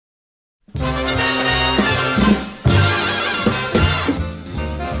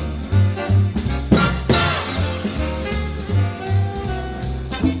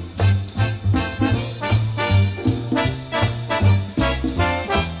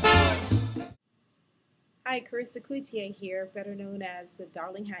Hi, Carissa Cloutier here, better known as the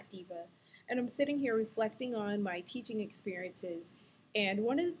Darling Hat Diva, and I'm sitting here reflecting on my teaching experiences. And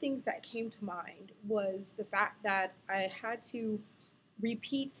one of the things that came to mind was the fact that I had to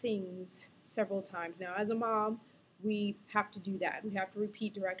repeat things several times. Now, as a mom, we have to do that. We have to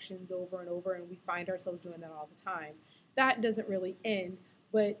repeat directions over and over, and we find ourselves doing that all the time. That doesn't really end,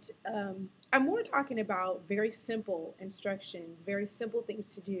 but I'm more talking about very simple instructions, very simple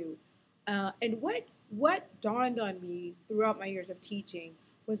things to do. And what dawned on me throughout my years of teaching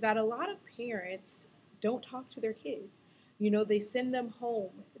was that a lot of parents don't talk to their kids. You know, they send them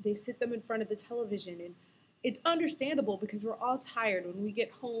home, they sit them in front of the television, and it's understandable because we're all tired when we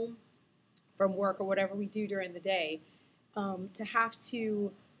get home from work or whatever we do during the day. To have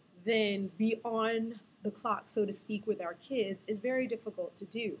to then be on the clock, so to speak, with our kids is very difficult to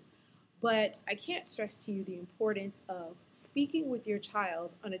do. But I can't stress to you the importance of speaking with your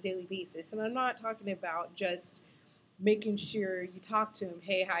child on a daily basis. And I'm not talking about just making sure you talk to them,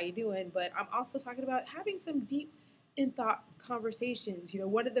 hey, how you doing? But I'm also talking about having some deep in thought conversations. You know,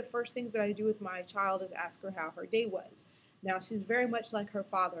 one of the first things that I do with my child is ask her how her day was. Now, she's very much like her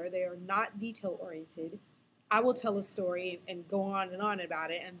father. They are not detail oriented. I will tell a story and go on and on about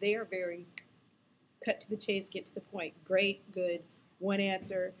it, and they are very cut to the chase, get to the point. Great, good, one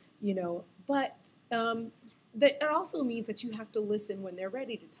answer, you know. But that it also means that you have to listen when they're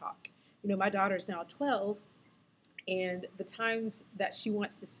ready to talk. You know, my daughter's now 12, and the times that she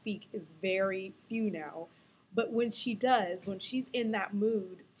wants to speak is very few now. But when she does, when she's in that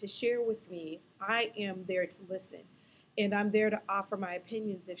mood to share with me, I am there to listen. And I'm there to offer my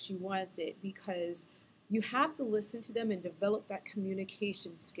opinions if she wants it, because you have to listen to them and develop that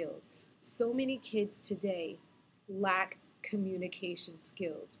communication skills. So many kids today lack communication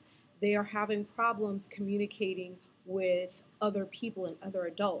skills. They are having problems communicating with other people and other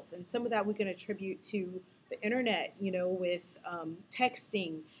adults. And some of that we can attribute to the internet, you know, with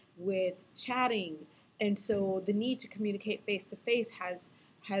texting, with chatting. And so the need to communicate face to face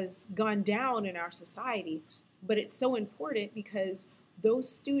has gone down in our society. But it's so important because those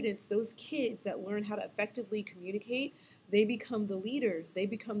students, those kids that learn how to effectively communicate, they become the leaders, they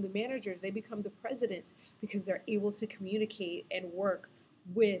become the managers, they become the presidents because they're able to communicate and work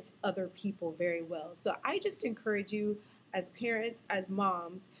with other people very well. So I just encourage you as parents, as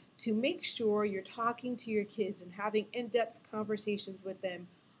moms, to make sure you're talking to your kids and having in-depth conversations with them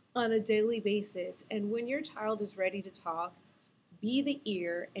on a daily basis. And when your child is ready to talk, be the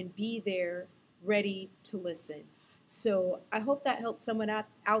ear and be there ready to listen. So I hope that helps someone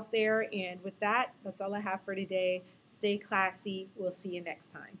out there. And with that, that's all I have for today. Stay classy. We'll see you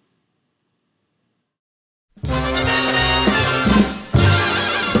next time.